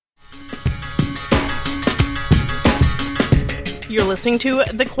You're listening to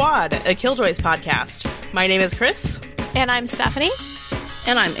The Quad, a Killjoys podcast. My name is Chris. And I'm Stephanie.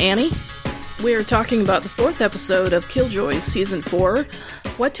 And I'm Annie. We're talking about the 4th episode of Killjoys Season 4,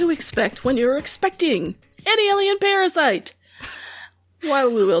 What to Expect When You're Expecting an Alien Parasite.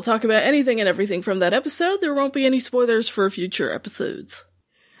 While we will talk about anything and everything from that episode, there won't be any spoilers for future episodes.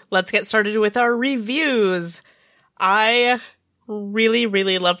 Let's get started with our reviews. I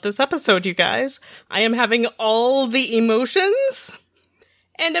really loved this episode, you guys. I am having all the emotions,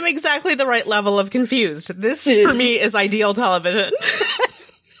 and I'm exactly the right level of confused. This, for me, is ideal television.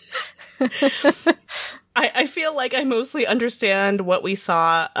 I feel like I mostly understand what we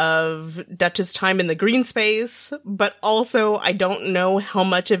saw of Dutch's time in the green space, but also I don't know how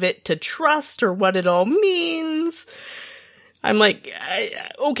much of it to trust or what it all means. I'm like,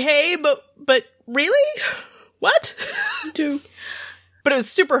 okay, but really? What? But it was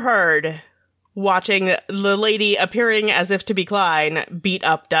super hard watching the lady appearing as if to be Klein beat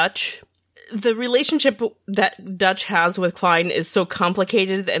up Dutch. The relationship that Dutch has with Klein is so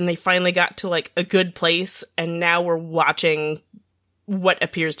complicated, and they finally got to, like, a good place, and now we're watching what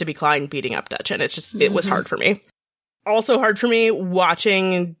appears to be Klein beating up Dutch, and it's just, it was hard for me. Also hard for me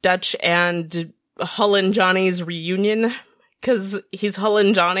watching Dutch and Hull and Johnny's reunion, because he's Hull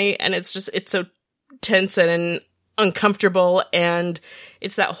and Johnny, and it's so tense and uncomfortable, and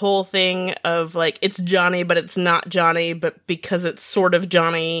it's that whole thing of, like, it's Johnny, but it's not Johnny, but because it's sort of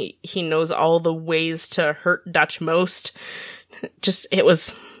Johnny, he knows all the ways to hurt Dutch most.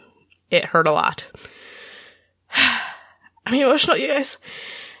 It hurt a lot. I'm emotional, you guys.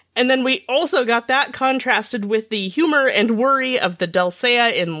 And then we also got that contrasted with the humor and worry of the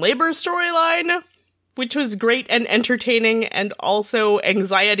Dulcea in labor storyline, which was great and entertaining and also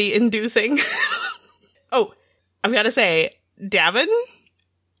anxiety-inducing. Oh, I've got to say, Davin?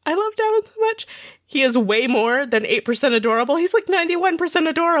 I love Davin so much. He is way more than 8% adorable. He's like 91%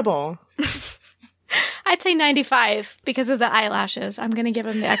 adorable. I'd say 95 because of the eyelashes. I'm going to give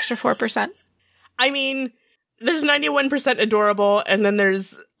him the extra 4%. I mean, there's 91% adorable, and then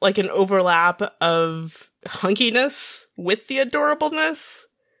there's like an overlap of hunkiness with the adorableness,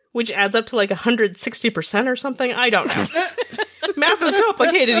 which adds up to like 160% or something. I don't know. Math is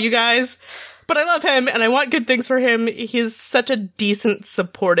complicated, you guys. But I love him, and I want good things for him. He's such a decent,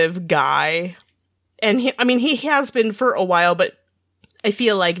 supportive guy. And he has been for a while, but I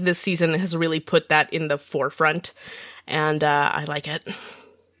feel like this season has really put that in the forefront. And I like it.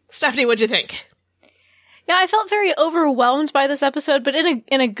 Stephanie, what'd you think? Yeah, I felt very overwhelmed by this episode, but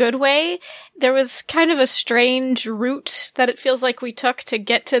in a good way. There was kind of a strange route that it feels like we took to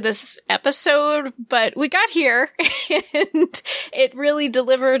get to this episode, but we got here, and it really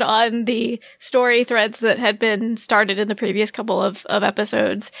delivered on the story threads that had been started in the previous couple of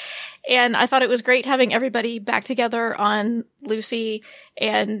episodes. And I thought it was great having everybody back together on Lucy,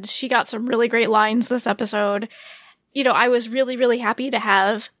 and she got some really great lines this episode. You know, I was really happy to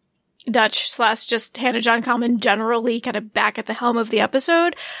have Dutch / just Hannah John Common generally kind of back at the helm of the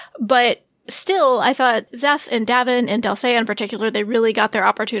episode, but still, I thought Zeph and Davin and Dulcea in particular, they really got their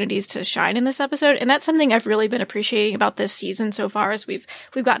opportunities to shine in this episode, and that's something I've really been appreciating about this season so far, as we've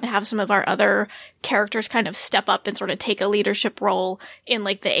gotten to have some of our other characters kind of step up and sort of take a leadership role in,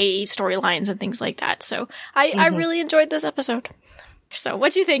 like, the AE storylines and things like that. So I really enjoyed this episode. So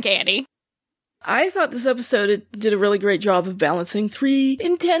what'd you think, Annie? I thought this episode did a really great job of balancing 3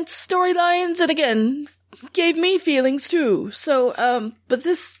 intense storylines, and again, gave me feelings too. So, but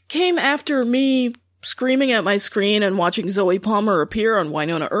this came after me screaming at my screen and watching Zoe Palmer appear on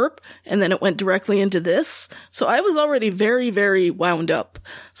Wynonna Earp, and then it went directly into this. So I was already very wound up.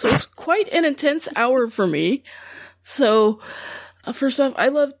 So it was quite an intense hour for me. So, first off, I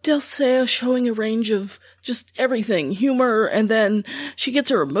love Dulcea showing a range of just everything, humor, and then she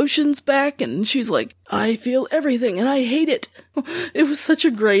gets her emotions back, and she's like, I feel everything, and I hate it. It was such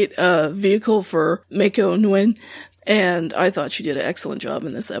a great vehicle for Mako Nguyen, and I thought she did an excellent job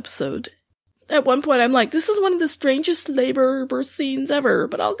in this episode. At one point, I'm like, this is one of the strangest labor birth scenes ever,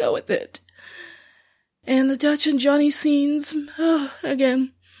 but I'll go with it. And the Dutch and Johnny scenes,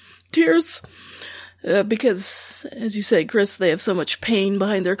 again, tears. Because, as you say, Chris, they have so much pain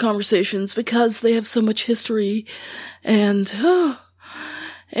behind their conversations because they have so much history. And I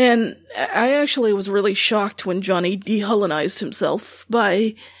actually was really shocked when Johnny de-Hullenized himself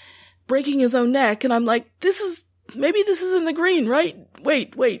by breaking his own neck. And I'm like, maybe this is in the green, right?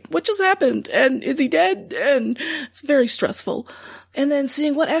 Wait, what just happened? And is he dead? And it's very stressful. And then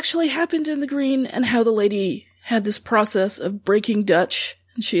seeing what actually happened in the green and how the lady had this process of breaking Dutch.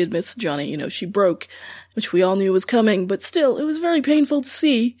 And she admits, Johnny, she broke, which we all knew was coming, but still, it was very painful to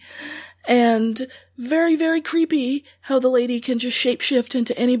see. And very, very creepy how the lady can just shapeshift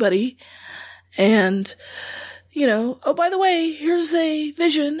into anybody. And, oh, by the way, here's a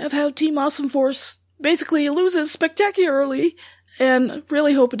vision of how Team Awesome Force basically loses spectacularly, and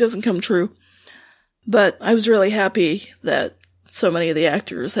really hope it doesn't come true. But I was really happy that so many of the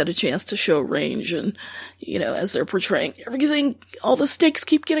actors had a chance to show range, and, as they're portraying everything, all the stakes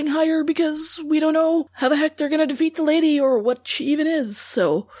keep getting higher because we don't know how the heck they're gonna defeat the lady or what she even is,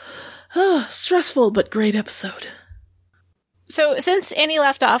 so, stressful but great episode. So since Annie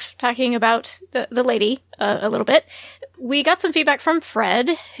left off talking about the lady a little bit, we got some feedback from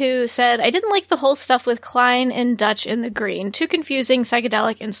Fred, who said, I didn't like the whole stuff with Klein and Dutch in the green. Too confusing,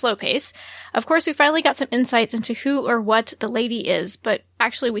 psychedelic, and slow pace. Of course, we finally got some insights into who or what the lady is, but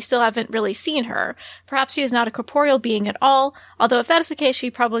actually we still haven't really seen her. Perhaps she is not a corporeal being at all, although if that is the case, she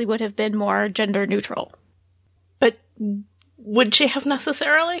probably would have been more gender neutral. But would she have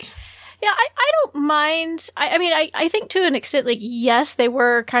necessarily? Yeah, I don't mind. I think to an extent, yes, they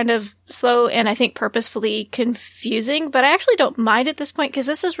were kind of slow and I think purposefully confusing, but I actually don't mind at this point because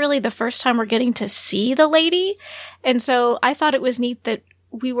this is really the first time we're getting to see the lady. And so I thought it was neat that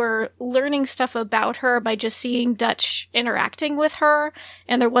we were learning stuff about her by just seeing Dutch interacting with her,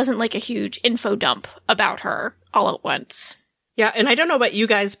 and there wasn't a huge info dump about her all at once. Yeah, and I don't know about you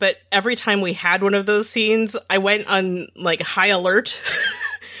guys, but every time we had one of those scenes, I went on high alert.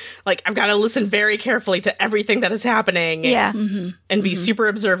 I've got to listen very carefully to everything that is happening. Yeah. And be super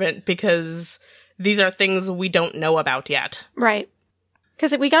observant because these are things we don't know about yet. Right.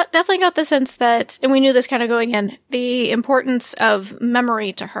 Because we definitely got the sense that, and we knew this kind of going in, the importance of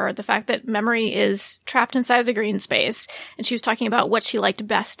memory to her, the fact that memory is trapped inside the green space. And she was talking about what she liked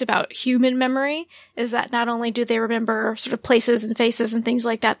best about human memory, is that not only do they remember sort of places and faces and things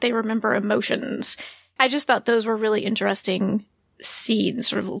like that, they remember emotions. I just thought those were really interesting scenes,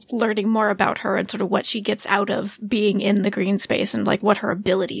 sort of learning more about her and sort of what she gets out of being in the green space and what her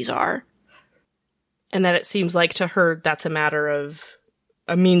abilities are. And that it seems like to her that's a matter of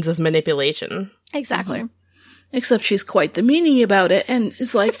a means of manipulation. Exactly. Except she's quite the meanie about it and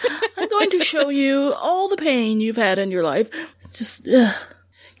is like, I'm going to show you all the pain you've had in your life. Just,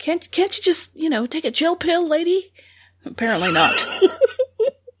 can't you just, take a chill pill, lady? Apparently not.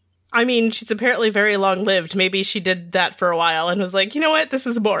 I mean, she's apparently very long-lived. Maybe she did that for a while and was like, you know what? This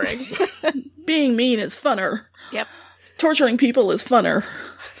is boring. Being mean is funner. Yep. Torturing people is funner.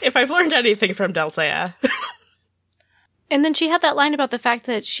 If I've learned anything from Dulcea. And then she had that line about the fact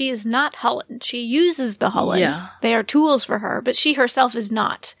that she is not Hullen. She uses the Hullen. Yeah. They are tools for her, but she herself is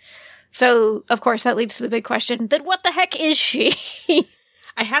not. So, of course, that leads to the big question, then what the heck is she?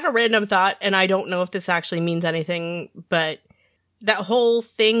 I had a random thought, and I don't know if this actually means anything, but that whole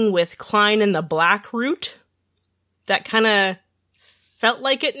thing with Klein and the Black Root, that kind of felt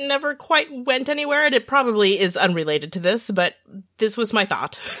like it never quite went anywhere, and it probably is unrelated to this, but this was my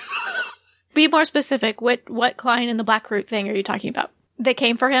thought. Be more specific. What Klein and the Black Root thing are you talking about? They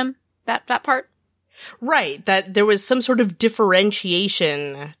came for him? That part? Right, that there was some sort of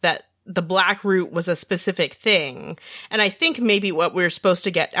differentiation that the Black Root was a specific thing. And I think maybe what we're supposed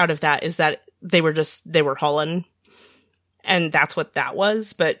to get out of that is that they were Hullen. And that's what that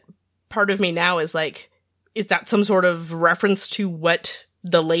was. But part of me now is is that some sort of reference to what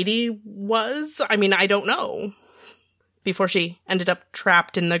the lady was? I mean, I don't know. Before she ended up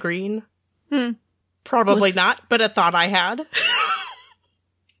trapped in the green? Probably not, but a thought I had.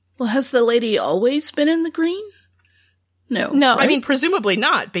 Well, has the lady always been in the green? No. No. Right? I mean, presumably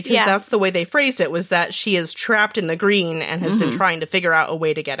not, because that's the way they phrased it, was that she is trapped in the green and has been trying to figure out a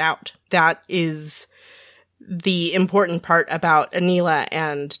way to get out. That is the important part about Anila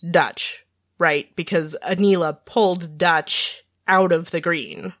and Dutch, right? Because Anila pulled Dutch out of the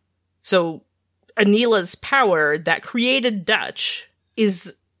green. So Anila's power that created Dutch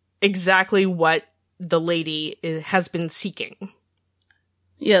is exactly what the lady has been seeking.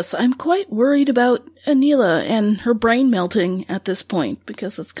 Yes, I'm quite worried about Anila and her brain melting at this point,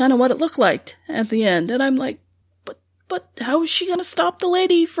 because that's kind of what it looked like at the end. And I'm like, but how is she going to stop the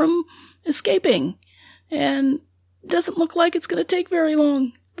lady from escaping? And it doesn't look like it's going to take very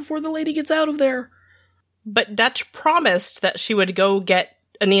long before the lady gets out of there. But Dutch promised that she would go get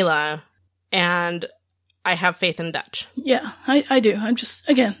Anila, and I have faith in Dutch. Yeah, I do. I'm just,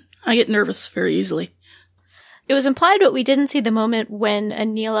 again, I get nervous very easily. It was implied, but we didn't see the moment when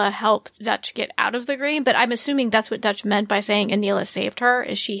Anila helped Dutch get out of the green, but I'm assuming that's what Dutch meant by saying Anila saved her,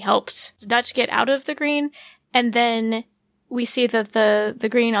 is she helped Dutch get out of the green, and then we see that the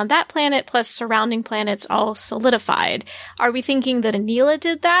green on that planet plus surrounding planets all solidified. Are we thinking that Anila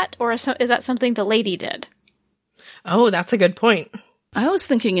did that, or is that something the lady did? Oh, that's a good point. I was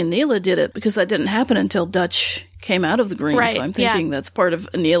thinking Anila did it because that didn't happen until Dutch came out of the green. Right, So I'm thinking that's part of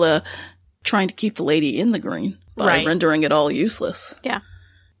Anila trying to keep the lady in the green by rendering it all useless. Yeah.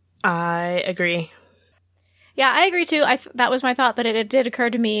 I agree. Yeah, I agree too. That was my thought, but it did occur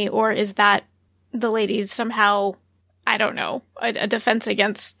to me, or is that the lady's somehow, I don't know, a defense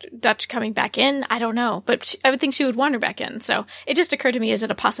against Dutch coming back in? I don't know, but I would think she would want her back in. So it just occurred to me, is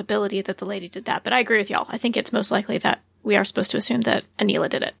it a possibility that the lady did that? But I agree with y'all. I think it's most likely that we are supposed to assume that Anila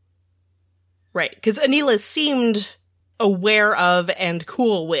did it. Right, because Anila seemed aware of and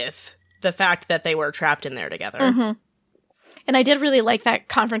cool with the fact that they were trapped in there together. Mm-hmm. And I did really like that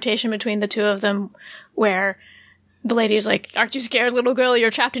confrontation between the two of them where the lady's like, aren't you scared, little girl? You're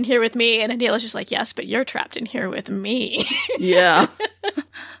trapped in here with me. And Anila's just like, yes, but you're trapped in here with me. Yeah.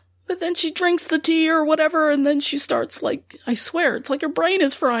 But then she drinks the tea or whatever, and then she starts like, I swear, it's like her brain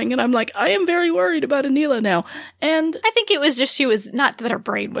is frying. And I'm like, I am very worried about Anila now. And I think it was just she was, not that her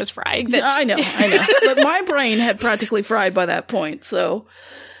brain was frying. That I know. But my brain had practically fried by that point, so...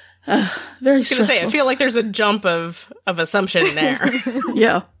 very stressful. I feel like there's a jump of assumption there.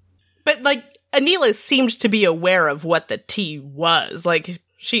 Yeah. But, like, Anila seemed to be aware of what the tea was. Like,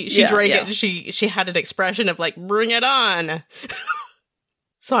 she drank it and she had an expression of, like, bring it on.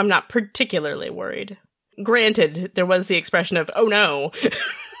 So I'm not particularly worried. Granted, there was the expression of, oh no,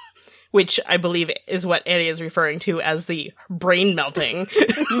 which I believe is what Annie is referring to as the brain melting.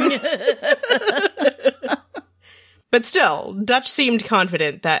 But still, Dutch seemed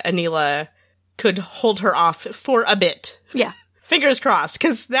confident that Anila could hold her off for a bit. Yeah. Fingers crossed,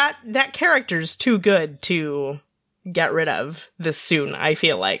 because that character's too good to get rid of this soon, I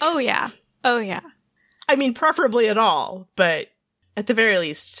feel like. Oh, yeah. Oh, yeah. I mean, preferably at all, but at the very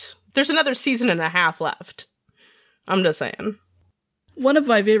least, there's another season and a half left. I'm just saying. One of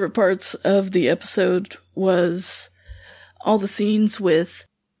my favorite parts of the episode was all the scenes with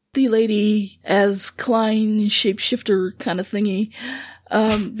the lady as Klein shapeshifter kind of thingy,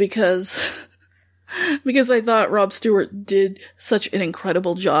 because I thought Rob Stewart did such an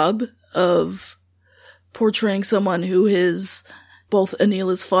incredible job of portraying someone who is both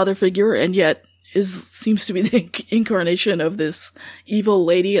Anila's father figure and yet seems to be the incarnation of this evil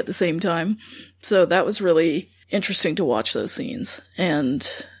lady at the same time. So that was really interesting to watch those scenes, and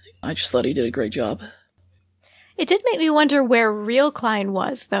I just thought he did a great job. It did make me wonder where real Klein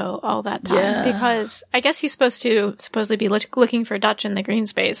was, though, all that time. Because I guess he's supposed to supposedly be looking for Dutch in the green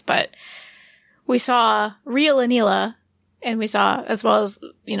space, but we saw real Anila, and we saw, as well as,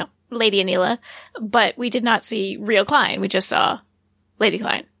 Lady Anila, but we did not see real Klein. We just saw Lady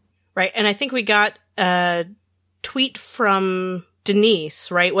Klein. Right, and I think we got a tweet from Denise,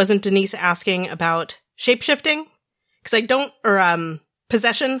 right? Wasn't Denise asking about shapeshifting? Because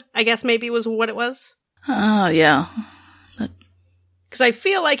possession, I guess maybe was what it was. Oh, yeah. Because I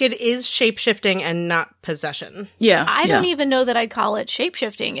feel like it is shapeshifting and not possession. Yeah. I don't even know that I'd call it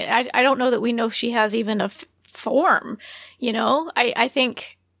shapeshifting. I don't know that we know she has even a form, I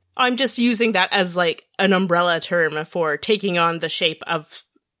think... I'm just using that as, like, an umbrella term for taking on the shape of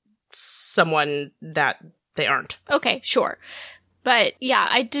someone that they aren't. Okay, sure. But, yeah,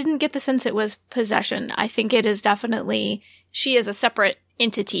 I didn't get the sense it was possession. I think it is definitely... She is a separate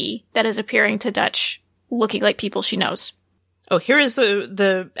entity that is appearing to Dutch looking like people she knows. Oh, here is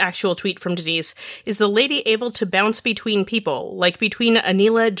the actual tweet from Denise. Is the lady able to bounce between people, like between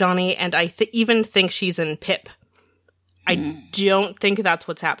Anila, Johnny, and I even think she's in Pip? I don't think that's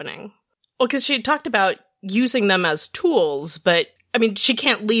what's happening. Well, because she had talked about using them as tools, but, I mean, she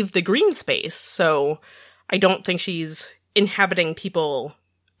can't leave the green space, so I don't think she's inhabiting people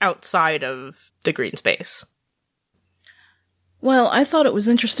outside of the green space. Well, I thought it was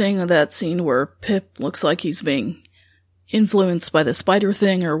interesting that scene where Pip looks like he's being influenced by the spider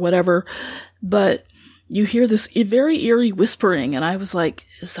thing or whatever, but you hear this very eerie whispering, and I was like,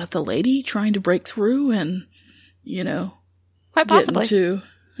 is that the lady trying to break through and, quite possibly. get into,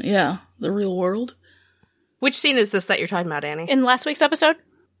 the real world? Which scene is this that you're talking about, Annie? In last week's episode?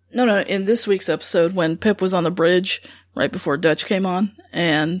 No, in this week's episode when Pip was on the bridge right before Dutch came on,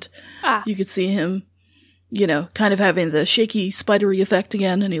 and you could see him kind of having the shaky, spidery effect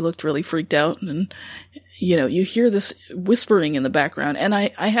again, and he looked really freaked out, and, you hear this whispering in the background, and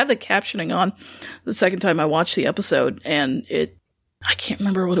I had the captioning on the second time I watched the episode, and I can't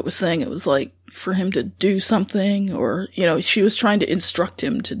remember what it was saying. It was like, for him to do something, or, she was trying to instruct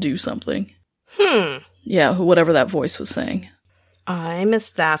him to do something. Yeah, whatever that voice was saying. I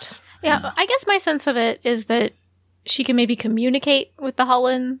missed that. Yeah, I guess my sense of it is that she can maybe communicate with the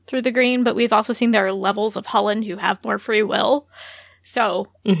Hullen through the green, but we've also seen there are levels of Hullen who have more free will.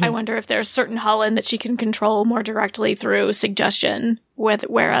 So I wonder if there's certain Hullen that she can control more directly through suggestion,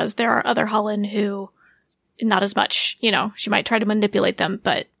 whereas there are other Hullen who, not as much, she might try to manipulate them,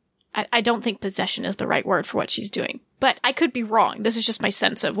 but I don't think possession is the right word for what she's doing. But I could be wrong. This is just my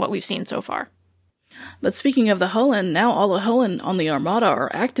sense of what we've seen so far. But speaking of the Hullen, now all the Hullen on the Armada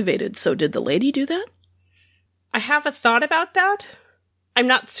are activated, so did the lady do that? I have a thought about that. I'm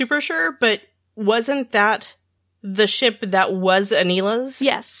not super sure, but wasn't that the ship that was Anila's?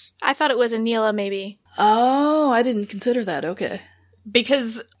 Yes. I thought it was Anila, maybe. Oh, I didn't consider that. Okay.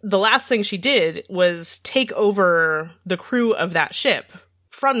 Because the last thing she did was take over the crew of that ship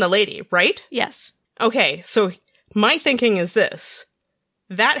from the lady, right? Yes. Okay, so my thinking is this.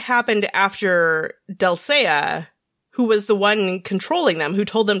 That happened after Dulcea, who was the one controlling them, who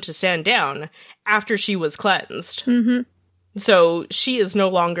told them to stand down, after she was cleansed. Mm-hmm. So she is no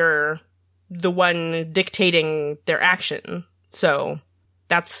longer the one dictating their action. So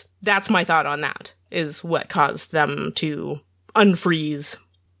that's my thought on that, is what caused them to unfreeze.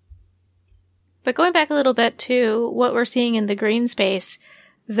 But going back a little bit to what we're seeing in the green space,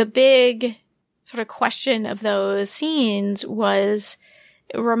 the big sort of question of those scenes was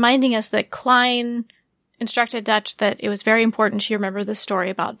reminding us that Klein instructed Dutch that it was very important she remember the story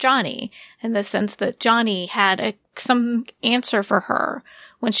about Johnny, in the sense that Johnny had some answer for her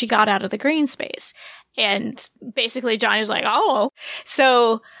when she got out of the green space. And basically Johnny was like, oh.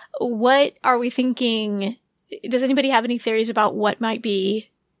 So what are we thinking? Does anybody have any theories about what might be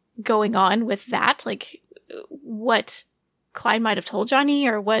going on with that? Like, what Klein might have told Johnny,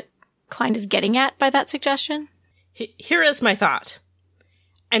 or what Klein is getting at by that suggestion? Here is my thought.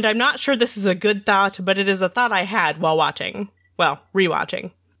 And I'm not sure this is a good thought, but it is a thought I had while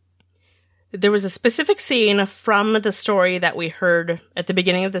rewatching. There was a specific scene from the story that we heard at the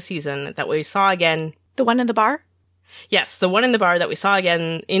beginning of the season that we saw again. The one in the bar? Yes, the one in the bar that we saw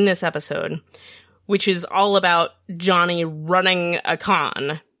again in this episode, which is all about Johnny running a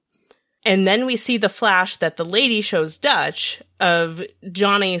con. And then we see the flash that the lady shows Dutch of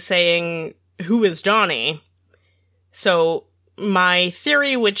Johnny saying, "Who is Johnny?" So my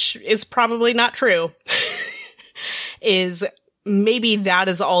theory, which is probably not true, is maybe that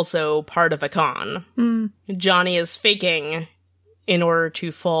is also part of a con. Johnny is faking in order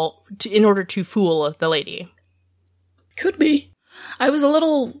to fool the lady. Could be. I was a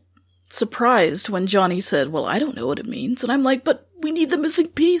little surprised when Johnny said, well, I don't know what it means. And I'm like, but we need the missing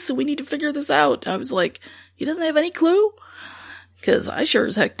piece, so we need to figure this out. I was like, he doesn't have any clue? Because I sure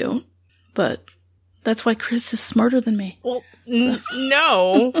as heck don't. But that's why Chris is smarter than me. Well,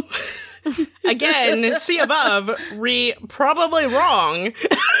 no. Again, see above, probably wrong.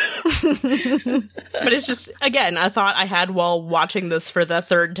 But it's just, again, a thought I had while watching this for the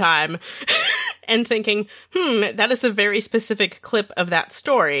third time. And thinking, that is a very specific clip of that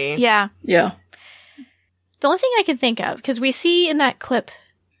story. Yeah. Yeah. The only thing I can think of, because we see in that clip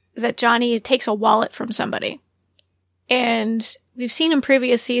that Johnny takes a wallet from somebody. And we've seen in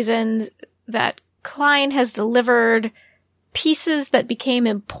previous seasons that Klein has delivered pieces that became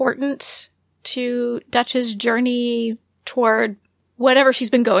important to Dutch's journey toward whatever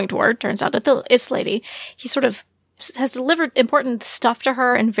she's been going toward. Turns out it's lady. He sort of has delivered important stuff to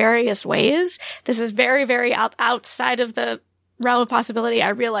her in various ways. This is very, very outside of the realm of possibility. I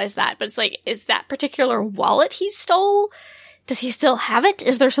realize that, but it's like, is that particular wallet he stole? Does he still have it?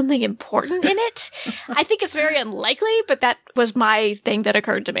 Is there something important in it? I think it's very unlikely, but that was my thing that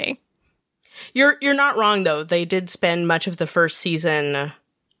occurred to me. You're not wrong, though. They did spend much of the first season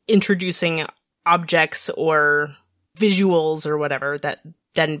introducing objects or visuals or whatever that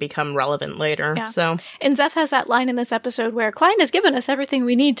then become relevant later. Yeah. So, and Zeph has that line in this episode where Klein has given us everything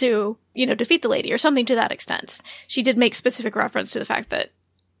we need to, defeat the lady, or something to that extent. She did make specific reference to the fact that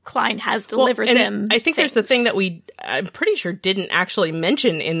Klein has delivered them. I think things. There's the thing that I'm pretty sure didn't actually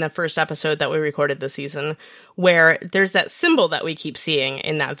mention in the first episode that we recorded this season, where there's that symbol that we keep seeing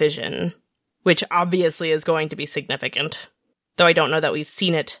in that vision, which obviously is going to be significant. Though I don't know that we've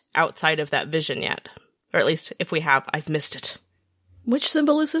seen it outside of that vision yet. Or at least, if we have, I've missed it. Which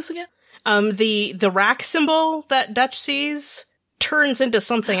symbol is this again? The rack symbol that Dutch sees turns into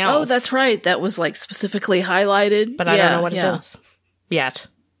something else. Oh, that's right. That was, specifically highlighted. But I don't know what it is. Yet.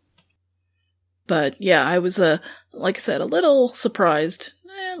 But, yeah, I was, like I said, a little surprised,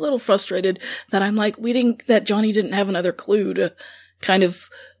 a little frustrated that I'm like, that Johnny didn't have another clue to kind of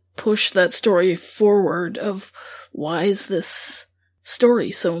push that story forward of why is this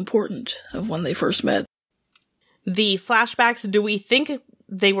story so important of when they first met. The flashbacks, do we think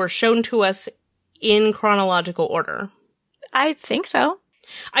they were shown to us in chronological order? I think so.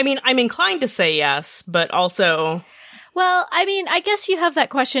 I mean, I'm inclined to say yes, but also... Well, I mean, I guess you have that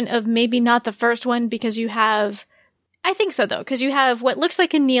question of maybe not the first one because you have... I think so, though, because you have what looks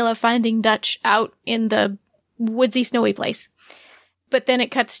like Anila finding Dutch out in the woodsy, snowy place. But then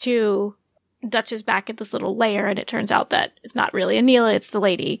it cuts to Dutch is back at this little lair, and it turns out that it's not really Anila, it's the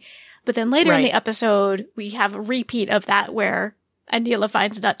lady. But then later in the episode, we have a repeat of that where Anila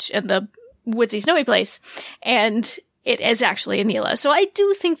finds Dutch in the woodsy, snowy place, and it is actually Anila. So I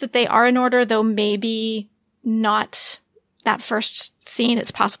do think that they are in order, though maybe not that first scene.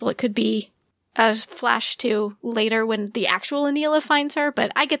 It's possible it could be a flash to later when the actual Anila finds her,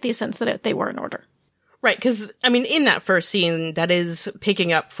 but I get the sense that they were in order. Right, because, I mean, in that first scene, that is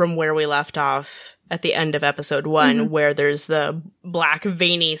picking up from where we left off at the end of episode 1, where there's the black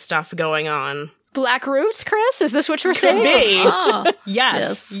veiny stuff going on. Black roots, Chris? Is this what you're saying? Me. Oh.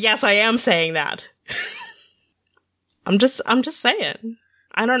 Yes, I am saying that. I'm just saying.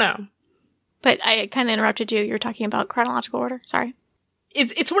 I don't know. But I kind of interrupted you. You're talking about chronological order. Sorry.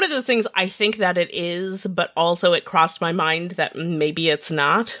 It's one of those things I think that it is, but also it crossed my mind that maybe it's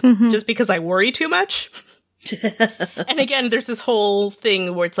not, just because I worry too much. And again, there's this whole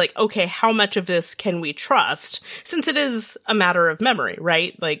thing where it's like, okay, how much of this can we trust? Since it is a matter of memory,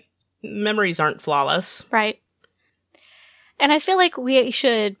 right? Like, memories aren't flawless. Right. And I feel like we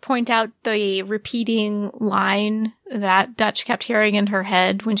should point out the repeating line that Dutch kept hearing in her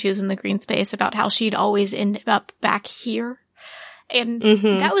head when she was in the green space about how she'd always end up back here. And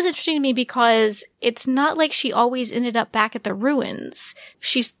that was interesting to me because it's not like she always ended up back at the ruins.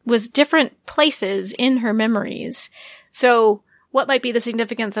 She was different places in her memories. So what might be the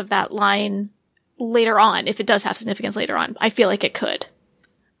significance of that line later on, if it does have significance later on? I feel like it could.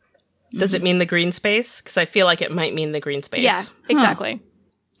 Does it mean the green space? Because I feel like it might mean the green space. Yeah, exactly.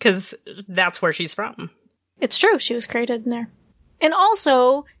 Because that's where she's from. It's true. She was created in there. And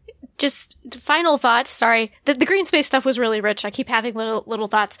also, just final thought, sorry, the green space stuff was really rich. I keep having little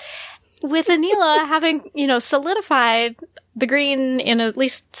thoughts. With Anila having, solidified the green in at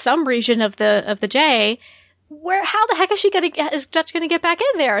least some region of the J, how the heck is Dutch gonna get back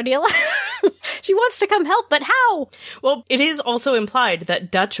in there, Anila? She wants to come help, but how? Well, it is also implied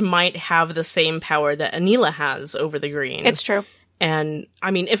that Dutch might have the same power that Anila has over the green. It's true. And, I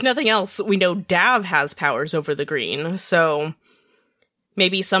mean, if nothing else, we know Dav has powers over the green, so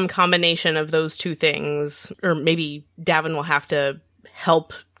maybe some combination of those two things, or maybe Davin will have to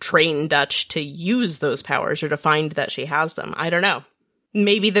help train Dutch to use those powers or to find that she has them. I don't know.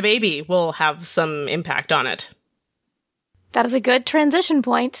 Maybe the baby will have some impact on it. That is a good transition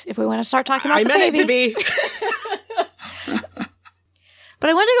point if we want to start talking about the baby. I meant it to be. But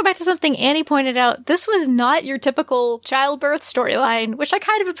I want to go back to something Annie pointed out. This was not your typical childbirth storyline, which I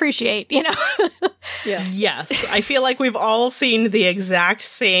kind of appreciate, Yeah. Yes. I feel like we've all seen the exact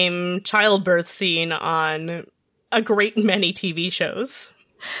same childbirth scene on a great many TV shows.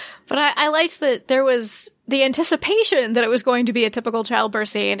 But I liked that there was the anticipation that it was going to be a typical childbirth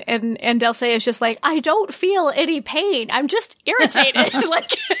scene, and Dulcea is just like, I don't feel any pain. I'm just irritated.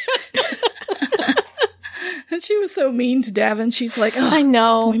 And she was so mean to Davin. She's like, oh, I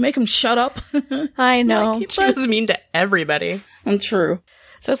know. Can we make him shut up? I know. She was mean to everybody. True.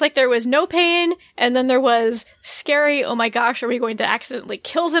 So it's like there was no pain, and then there was scary, oh my gosh, are we going to accidentally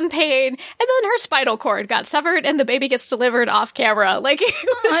kill them pain? And then her spinal cord got severed, and the baby gets delivered off camera.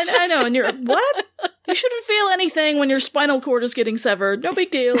 I know, and you're, what? You shouldn't feel anything when your spinal cord is getting severed. No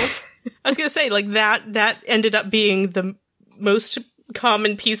big deal. I was going to say, that ended up being the most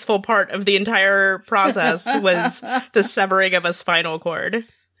common peaceful part of the entire process was the severing of a spinal cord.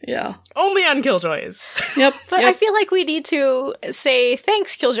 Yeah. Only on Killjoys. Yep. But I feel like we need to say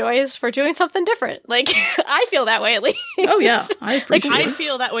thanks, Killjoys, for doing something different. I feel that way at least. Oh, yeah. I appreciate it. I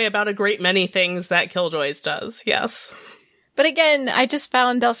feel that way about a great many things that Killjoys does, yes. But again, I just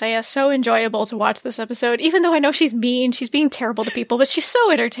found Dulcea so enjoyable to watch this episode. Even though I know she's mean, she's being terrible to people, but she's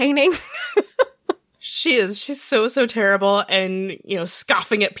so entertaining. She is. She's so terrible and,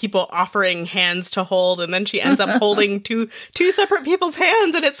 scoffing at people offering hands to hold, and then she ends up holding two separate people's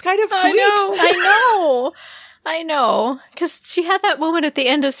hands, and it's kind of sweet. I know. Because she had that moment at the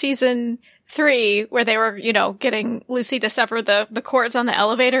end of season 3 where they were, getting Lucy to sever the cords on the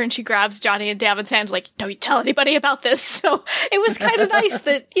elevator, and she grabs Johnny and Davin's hands like, don't you tell anybody about this. So it was kind of nice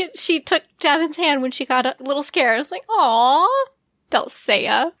that she took Davin's hand when she got a little scared. I was like, aw,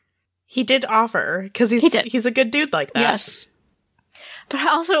 Dulcea. He did offer, because he's a good dude like that. Yes. But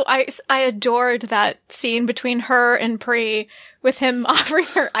also, I adored that scene between her and Pri with him offering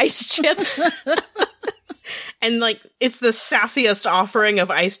her ice chips. And, it's the sassiest offering of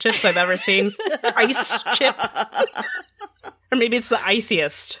ice chips I've ever seen. Ice chip. Or maybe it's the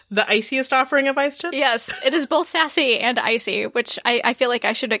iciest offering of ice chips? Yes, it is both sassy and icy, which I feel like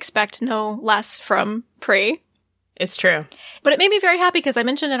I should expect no less from Pri. It's true. But it made me very happy because I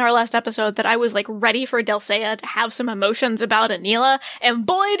mentioned in our last episode that I was like ready for Dulcea to have some emotions about Anila, and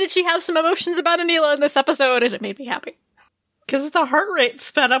boy did she have some emotions about Anila in this episode, and it made me happy. Because the heart rate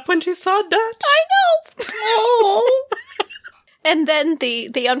sped up when she saw Dutch. I know! Oh! And then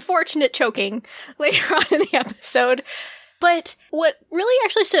the unfortunate choking later on in the episode. But what really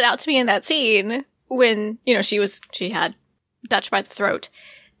actually stood out to me in that scene when, you know, she had Dutch by the throat,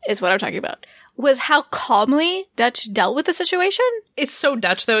 is what I'm talking about, was how calmly Dutch dealt with the situation. It's so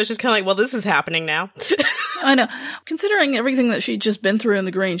Dutch, though. It's just kind of like, well, this is happening now. I know. Considering everything that she'd just been through in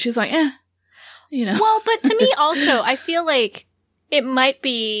the green, she's like, you know. Well, but to me also, I feel like it might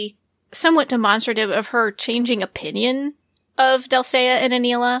be somewhat demonstrative of her changing opinion of Dulcea and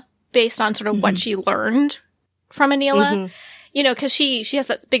Anila based on sort of what she learned from Anila. You know, because she has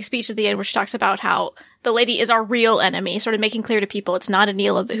that big speech at the end where she talks about how the lady is our real enemy, sort of making clear to people it's not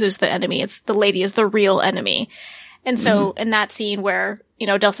Anila who's the enemy, it's the lady is the real enemy. And so in that scene where, you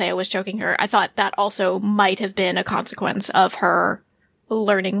know, Dulcea was choking her, I thought that also might have been a consequence of her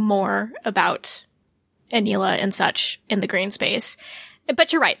learning more about Anila and such in the green space.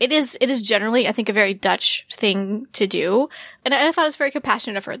 But you're right. It is generally, I think, a very Dutch thing to do. And I thought it was very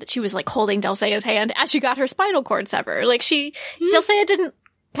compassionate of her that she was like holding Dulcea's hand as she got her spinal cord severed. Like Dulcea didn't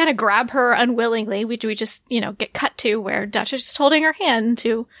kind of grab her unwillingly. We just, you know, get cut to where Dutch is just holding her hand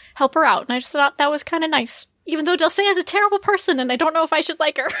to help her out. And I just thought that was kind of nice. Even though Dulcea is a terrible person and I don't know if I should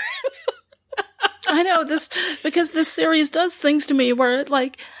like her. I know because this series does things to me where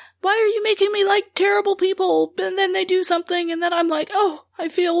like, why are you making me like terrible people? And then they do something and then I'm like, oh, I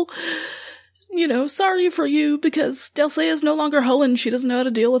feel, you know, sorry for you because Dulcea is no longer Hullen. She doesn't know how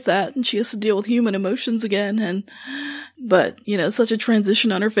to deal with that and she has to deal with human emotions again. But, you know, such a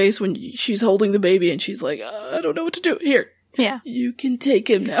transition on her face when she's holding the baby and she's like, I don't know what to do. Here. Yeah. You can take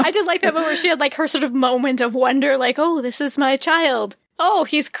him now. I did like that moment where she had like her sort of moment of wonder, like, oh, this is my child. Oh,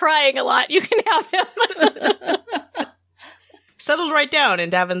 he's crying a lot. You can have him. Settled right down in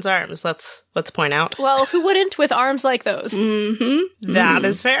Davin's arms, let's point out. Well, who wouldn't with arms like those? That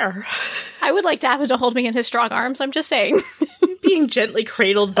is fair. I would like Davin to hold me in his strong arms, I'm just saying. Being gently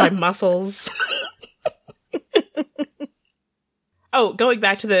cradled by muscles. Oh, going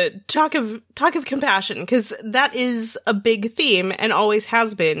back to the talk of compassion, because that is a big theme and always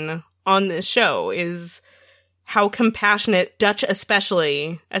has been on this show, is how compassionate Dutch,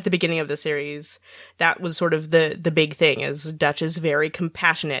 especially at the beginning of the series, that was sort of the big thing, is Dutch is very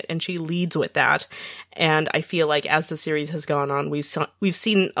compassionate and she leads with that. And I feel like as the series has gone on, we've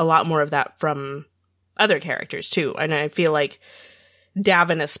seen a lot more of that from other characters too. And I feel like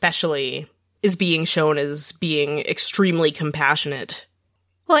Davin especially is being shown as being extremely compassionate.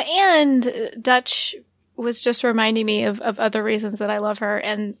 Well, and Dutch was just reminding me of other reasons that I love her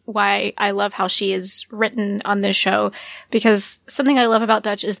and why I love how she is written on this show. Because something I love about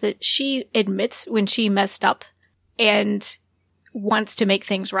Dutch is that she admits when she messed up and wants to make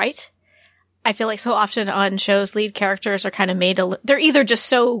things right. I feel like so often on shows, lead characters are kind of made they're either just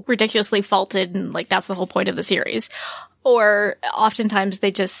so ridiculously faulted and like that's the whole point of the series, or oftentimes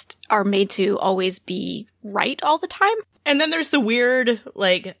they just are made to always be right all the time. And then there's the weird,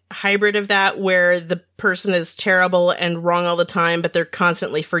 like, hybrid of that where the person is terrible and wrong all the time, but they're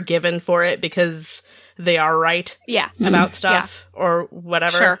constantly forgiven for it because they are right about stuff or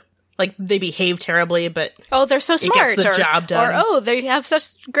whatever. Sure. Like, they behave terribly, but oh, they're so smart. It gets the job done. Or, oh, they have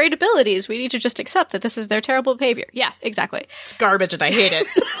such great abilities. We need to just accept that this is their terrible behavior. Yeah, exactly. It's garbage and I hate it.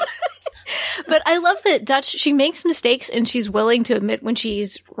 But I love that Dutch, she makes mistakes and she's willing to admit when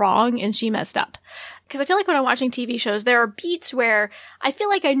she's wrong and she messed up. Because I feel like when I'm watching TV shows, there are beats where I feel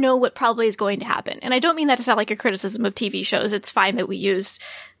like I know what probably is going to happen. And I don't mean that to sound like a criticism of TV shows. It's fine that we use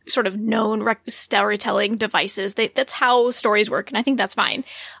sort of known storytelling devices. That's how stories work, and I think that's fine.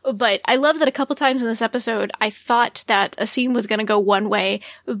 But I love that a couple times in this episode, I thought that a scene was going to go one way,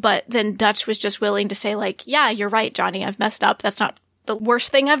 but then Dutch was just willing to say, like, yeah, you're right, Johnny, I've messed up. That's not the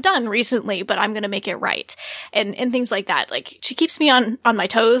worst thing I've done recently, but I'm going to make it right. And things like that. Like, she keeps me on my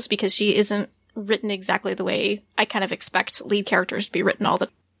toes because she isn't written exactly the way I kind of expect lead characters to be written all the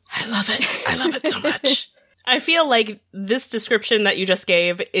time. I love it. I love it so much. I feel like this description that you just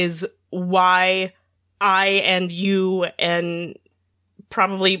gave is why I and you and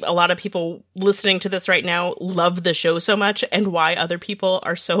probably a lot of people listening to this right now love the show so much, and why other people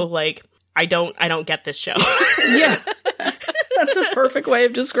are so like, I don't get this show. Yeah. That's a perfect way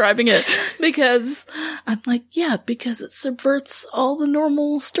of describing it. Because I'm like, yeah, because it subverts all the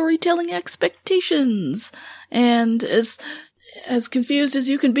normal storytelling expectations. And as confused as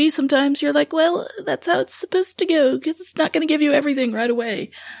you can be sometimes, you're like, well, that's how it's supposed to go, because it's not going to give you everything right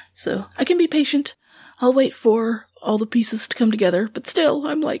away. So I can be patient. I'll wait for all the pieces to come together, but still,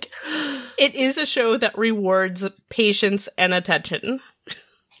 I'm like... It is a show that rewards patience and attention.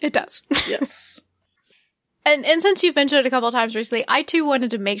 It does. Yes. And since you've mentioned it a couple of times recently, I too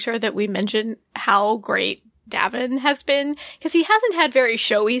wanted to make sure that we mention how great Davin has been, because he hasn't had very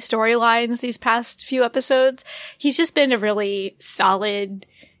showy storylines these past few episodes. He's just been a really solid,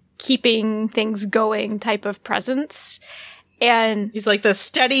 keeping things going type of presence. And he's like the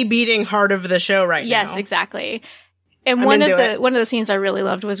steady beating heart of the show right now. Yes, exactly. And one of the scenes I really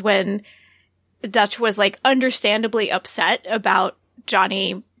loved was when Dutch was like understandably upset about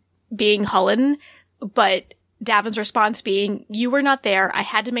Johnny being Hullen, but Davin's response being, "You were not there. I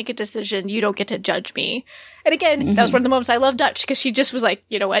had to make a decision. You don't get to judge me." And again, that was one of the moments I love Dutch, because she just was like,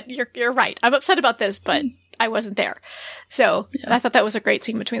 you know what? You're right. I'm upset about this, but I wasn't there. So I thought that was a great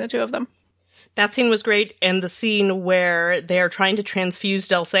scene between the two of them. That scene was great, and the scene where they're trying to transfuse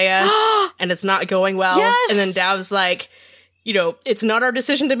Dulcea, and it's not going well, yes! And then Dav's like, you know, it's not our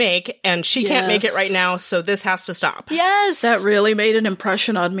decision to make, and she can't make it right now, so this has to stop. Yes! That really made an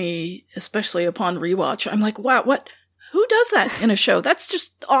impression on me, especially upon rewatch. I'm like, wow, what? Who does that in a show? That's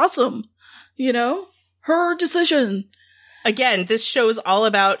just awesome. You know? Her decision. Again, this show is all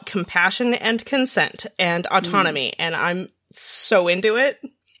about compassion and consent and autonomy, and I'm so into it.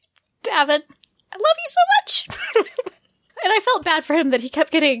 Davin, I love you so much. And I felt bad for him that he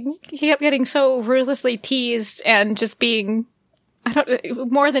kept getting so ruthlessly teased and just being,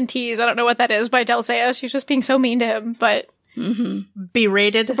 more than teased, I don't know what that is, by Dulcea. She's just being so mean to him, but...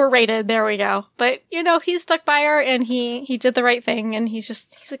 Berated. Berated, there we go. But, you know, he stuck by her and he did the right thing, and he's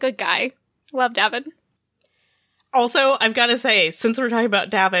a good guy. Love Davin. Also, I've got to say, since we're talking about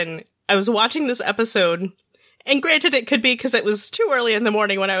Davin, I was watching this episode, and granted it could be because it was too early in the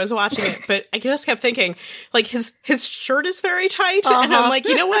morning when I was watching it, but I just kept thinking, like, his shirt is very tight, and I'm like,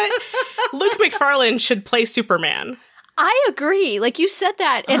 you know what? Luke McFarlane should play Superman. I agree. Like, you said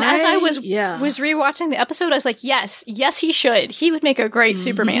that, and as I was rewatching the episode, I was like, yes, he should. He would make a great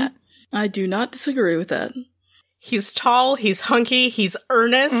Superman. I do not disagree with that. He's tall, he's hunky, he's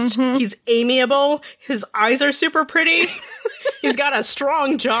earnest, he's amiable, his eyes are super pretty, he's got a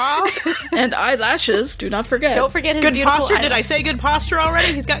strong jaw. And eyelashes, do not forget. Don't forget his good beautiful posture. eyelash. Did I say good posture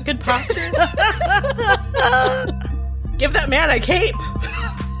already? He's got good posture. Give that man a cape.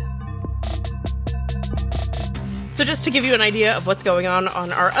 So just to give you an idea of what's going on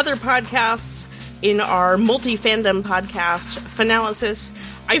our other podcasts, in our multi-fandom podcast, Finalysis,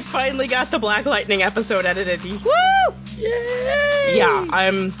 I finally got the Black Lightning episode edited. Woo! Yay! Yeah,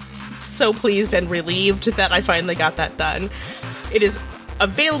 I'm so pleased and relieved that I finally got that done. It is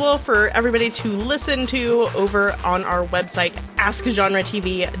available for everybody to listen to over on our website,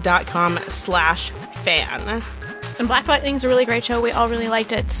 askgenretv.com/fan. And Black Lightning's a really great show. We all really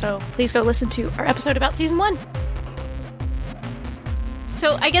liked it, so please go listen to our episode about season 1.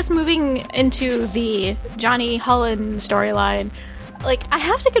 So I guess moving into the Johnny Hullen storyline, like, I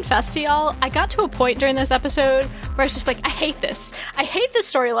have to confess to y'all, I got to a point during this episode where I was just like, I hate this. I hate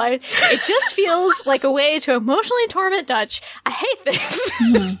this storyline. It just feels like a way to emotionally torment Dutch. I hate this.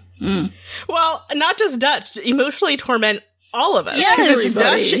 Well, not just Dutch, emotionally torment all of us. Yes. Because it's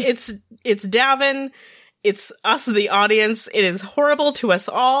Everybody. Dutch, it's Davin, it's us, the audience. It is horrible to us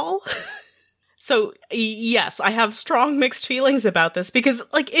all. So, yes, I have strong mixed feelings about this because,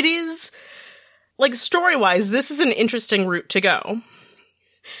 like, it is, like, story-wise, this is an interesting route to go.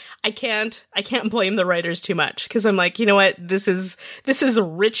 I can't blame the writers too much because I'm like, you know what, this is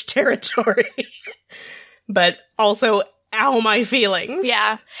rich territory. But also, ow, my feelings.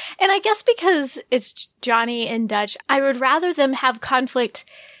 Yeah. And I guess because it's Johnny and Dutch, I would rather them have conflict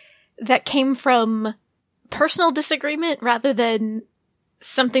that came from personal disagreement rather than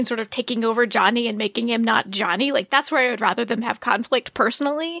something sort of taking over Johnny and making him not Johnny. Like, that's where I would rather them have conflict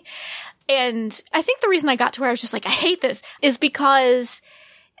personally. And I think the reason I got to where I was just like, I hate this, is because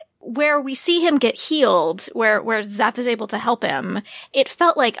where we see him get healed, where Zap is able to help him, it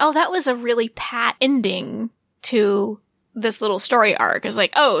felt like, oh, that was a really pat ending to this little story arc. It's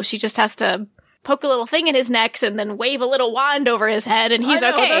like, oh, she just has to poke a little thing in his neck and then wave a little wand over his head and he's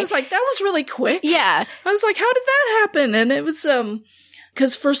okay. I was like, that was really quick. Yeah. I was like, how did that happen? And it was,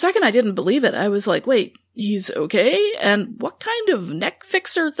 because for a second I didn't believe it. I was like, wait, he's okay? And what kind of neck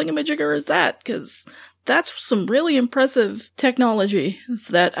fixer thingamajigger is that? Because that's some really impressive technology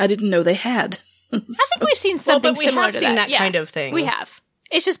that I didn't know they had. I think we've seen something similar to that. We have seen that kind of thing. We have.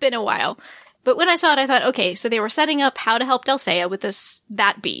 It's just been a while. But when I saw it, I thought, okay, so they were setting up how to help Dulcea with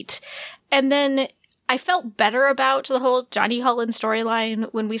that beat. And then I felt better about the whole Johnny Holland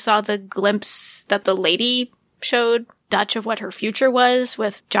storyline when we saw the glimpse that the lady showed Dutch of what her future was,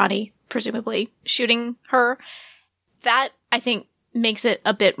 with Johnny presumably shooting her. That, I think, makes it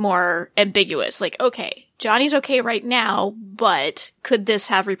a bit more ambiguous. Like, okay, Johnny's okay right now, but could this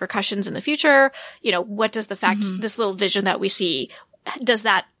have repercussions in the future? You know, what does the fact, this little vision that we see, does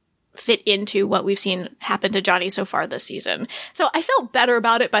that fit into what we've seen happen to Johnny so far this season? So I felt better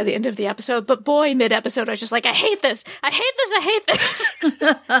about it by the end of the episode, but boy, mid-episode, I was just like, I hate this! I hate this! I hate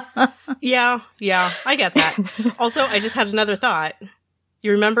this! Yeah, I get that. Also, I just had another thought.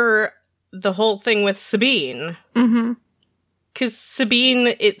 You remember the whole thing with Sabine? Mm-hmm. Because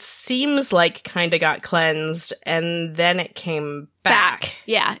Sabine, it seems like, kind of got cleansed, and then it came back.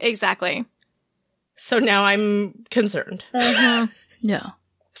 Yeah, exactly. So now I'm concerned. Yeah.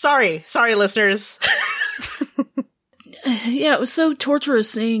 Sorry, listeners. Yeah, it was so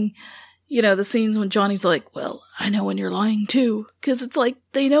torturous seeing, you know, the scenes when Johnny's like, well, I know when you're lying too. Because it's like,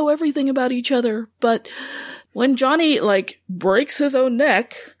 they know everything about each other. But when Johnny, like, breaks his own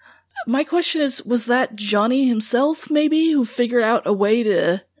neck, my question is, was that Johnny himself, maybe, who figured out a way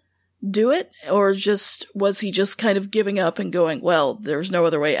to do it? Or was he just kind of giving up and going, well, there's no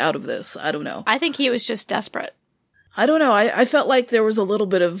other way out of this? I don't know. I think he was just desperate. I don't know. I felt like there was a little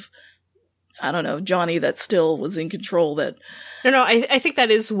bit of, I don't know, Johnny that still was in control. That No, I think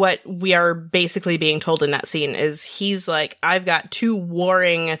that is what we are basically being told in that scene, is he's like, I've got two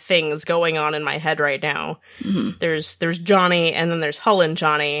warring things going on in my head right now. Mm-hmm. There's Johnny, and then there's Holland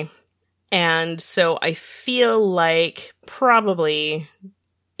Johnny. And so I feel like probably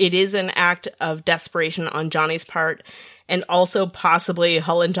it is an act of desperation on Johnny's part. And also possibly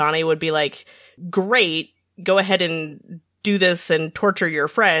Holland Johnny would be like, great, go ahead and do this and torture your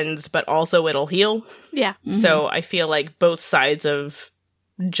friends, but also it'll heal. Yeah. Mm-hmm. So I feel like both sides of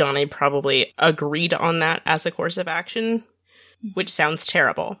Johnny probably agreed on that as a course of action, which sounds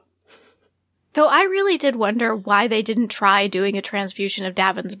terrible. Though I really did wonder why they didn't try doing a transfusion of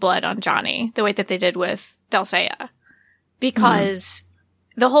Davin's blood on Johnny, the way that they did with Dulcea. Because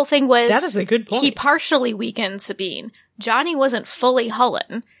the whole thing was... That is a good point. He partially weakened Sabine. Johnny wasn't fully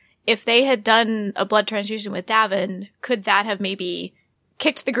Hullen. If they had done a blood transfusion with Davin, could that have maybe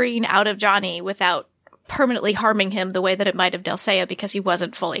kicked the green out of Johnny without permanently harming him the way that it might have Dulcea, because he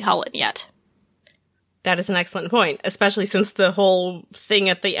wasn't fully Hullen yet? That is an excellent point, especially since the whole thing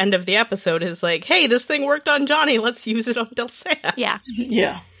at the end of the episode is like, hey, this thing worked on Johnny, let's use it on Dulcea. Yeah.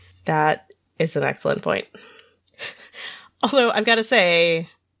 Yeah. That is an excellent point. Although, I've got to say,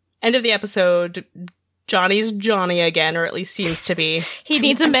 end of the episode, Johnny's Johnny again, or at least seems to be. He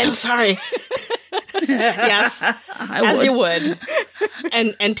needs a mint. I'm so sorry. Yes, as you would.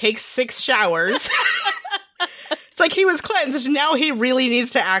 And takes 6 showers. It's like he was cleansed. Now he really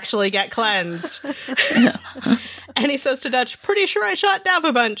needs to actually get cleansed. And he says to Dutch, pretty sure I shot Dav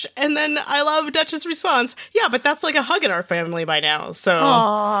a bunch. And then I love Dutch's response. Yeah, but that's like a hug in our family by now. So,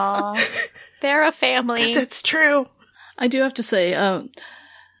 aww, they're a family. 'Cause it's true. I do have to say,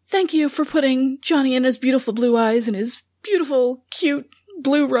 thank you for putting Johnny in his beautiful blue eyes and his beautiful, cute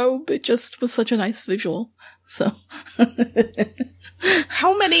blue robe. It just was such a nice visual. So...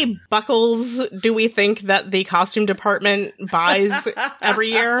 How many buckles do we think that the costume department buys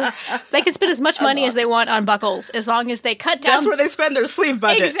every year? They can spend as much money as they want on buckles, as long as they cut down... That's where they spend their sleeve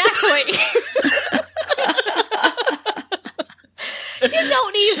budget. Exactly! You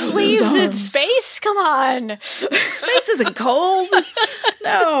don't need sleeves in space, come on! Space isn't cold!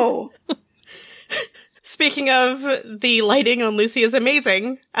 No! Speaking of, the lighting on Lucy is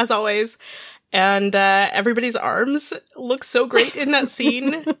amazing, as always. And everybody's arms look so great in that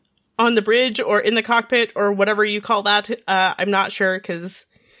scene on the bridge or in the cockpit or whatever you call that. I'm not sure because,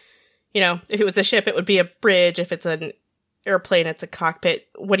 you know, if it was a ship, it would be a bridge. If it's an airplane, it's a cockpit.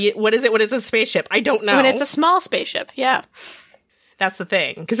 What is it when it's a spaceship? I don't know. When it's a small spaceship, yeah. That's the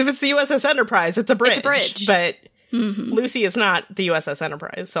thing. Because if it's the USS Enterprise, it's a bridge. It's a bridge. But Lucy is not the USS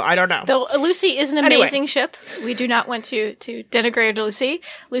Enterprise, so I don't know. Though Lucy is an amazing ship. We do not want to denigrate Lucy.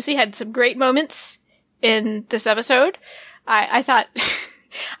 Lucy had some great moments in this episode. I thought,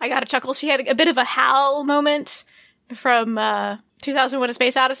 I got a chuckle. She had a bit of a Hal moment from 2001: A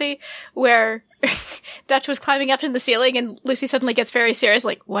Space Odyssey, where Dutch was climbing up to the ceiling and Lucy suddenly gets very serious,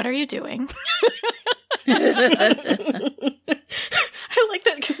 like, what are you doing? I like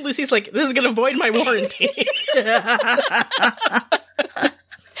that Lucy's like, this is going to void my warranty. I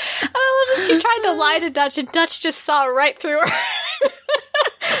love that she tried to lie to Dutch, and Dutch just saw right through her.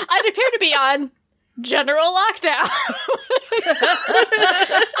 I'd appear to be on general lockdown.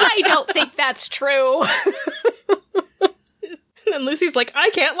 I don't think that's true. And then Lucy's like, I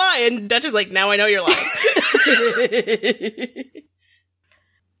can't lie. And Dutch is like, now I know you're lying.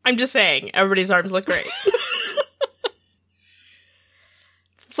 I'm just saying, everybody's arms look great.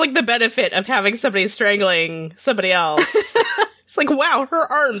 It's like the benefit of having somebody strangling somebody else. It's like, wow,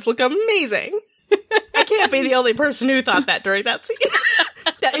 her arms look amazing. I can't be the only person who thought that during that scene.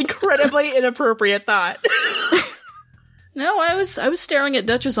 That incredibly inappropriate thought. No, I was staring at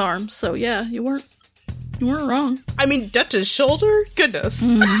Dutch's arms, so yeah, you weren't wrong. I mean, Dutch's shoulder? Goodness.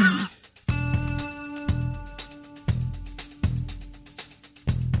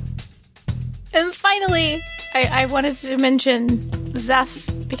 And finally, I wanted to mention Zeph,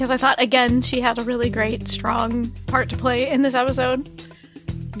 because I thought, again, she had a really great, strong part to play in this episode.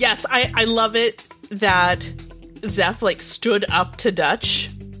 Yes, I love it that Zeph, like, stood up to Dutch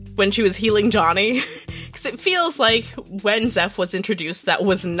when she was healing Johnny. Because it feels like when Zeph was introduced, that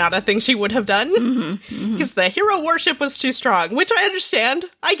was not a thing she would have done. Because the hero worship was too strong, which I understand.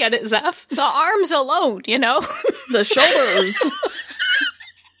 I get it, Zeph. The arms alone, you know? The shoulders.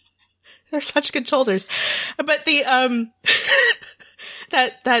 They're such good shoulders. But the,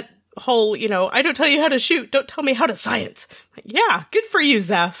 that whole, you know, I don't tell you how to shoot, don't tell me how to science. Like, yeah, good for you,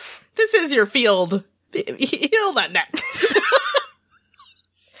 Zeph. This is your field. Heal that neck.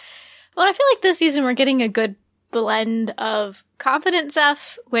 Well, I feel like this season we're getting a good blend of confident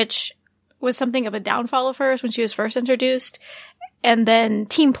Zeph, which was something of a downfall of hers when she was first introduced, and then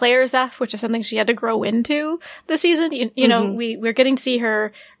team player Zeph, which is something she had to grow into this season. You know, we're getting to see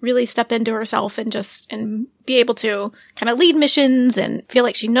her really step into herself and be able to kind of lead missions and feel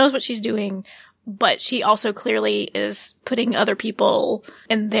like she knows what she's doing, but she also clearly is putting other people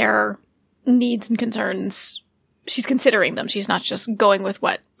and their needs and concerns. She's considering them. She's not just going with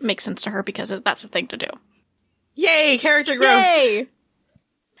what makes sense to her because that's the thing to do. Yay, character growth. Yay!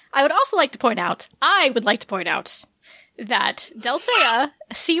 I would like to point out that Dulcea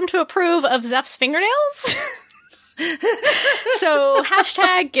seemed to approve of Zeph's fingernails. So,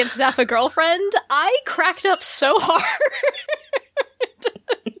 hashtag give Zeph a girlfriend. I cracked up so hard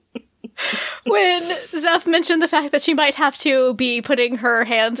when Zeph mentioned the fact that she might have to be putting her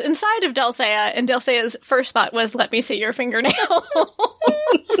hands inside of Dulcea, and Dulcea's first thought was, let me see your fingernail.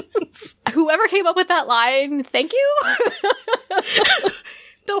 Whoever came up with that line, thank you.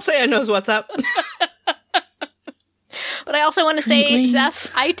 Dulcea knows what's up. But I also want to say,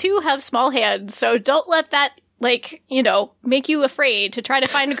 Zeph, I too have small hands, so don't let that, like, you know, make you afraid to try to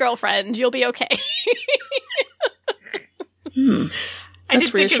find a girlfriend. You'll be okay. I did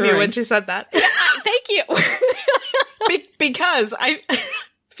think of you when she said that. Thank you. Because I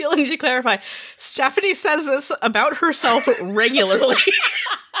feel I need to clarify. Stephanie says this about herself regularly.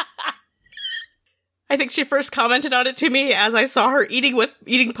 I think she first commented on it to me as I saw her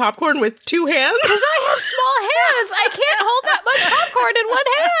eating popcorn with two hands. Because I have small hands. I can't hold that much popcorn in one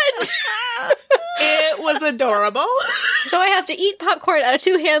hand. It was adorable. So I have to eat popcorn out of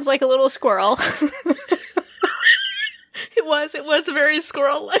two hands like a little squirrel. It was very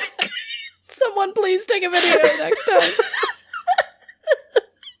squirrel-like. Someone please take a video next time.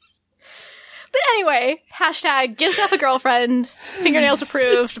 But anyway, hashtag give Zeph a girlfriend. Fingernails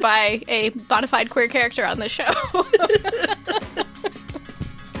approved by a bona fide queer character on this show.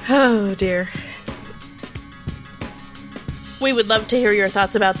 Oh, dear. We would love to hear your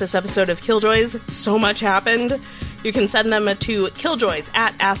thoughts about this episode of Killjoys. So much happened. You can send them to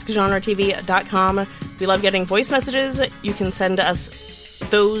killjoys@askgenretv.com. We love getting voice messages. You can send us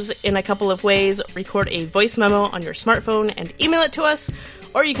those in a couple of ways. Record a voice memo on your smartphone and email it to us.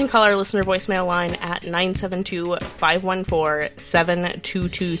 Or you can call our listener voicemail line at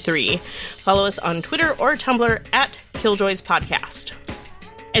 972-514-7223. Follow us on Twitter or Tumblr at Killjoys Podcast.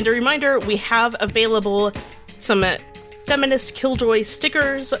 And a reminder, we have available some feminist Killjoy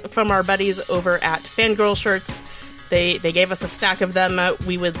stickers from our buddies over at Fangirl Shirts. They gave us a stack of them.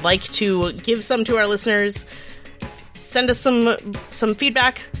 We would like to give some to our listeners. Send us some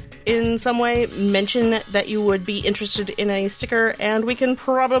feedback in some way. Mention that you would be interested in a sticker, and we can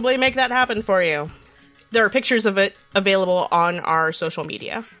probably make that happen for you. There are pictures of it available on our social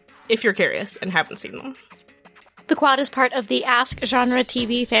media, if you're curious and haven't seen them. The Quad is part of the Ask Genre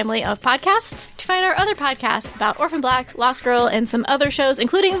TV family of podcasts. To find our other podcasts about Orphan Black, Lost Girl, and some other shows,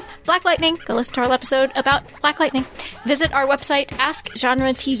 including Black Lightning, go listen to our episode about Black Lightning. Visit our website,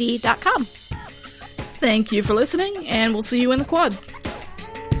 askgenretv.com. Thank you for listening, and we'll see you in the Quad.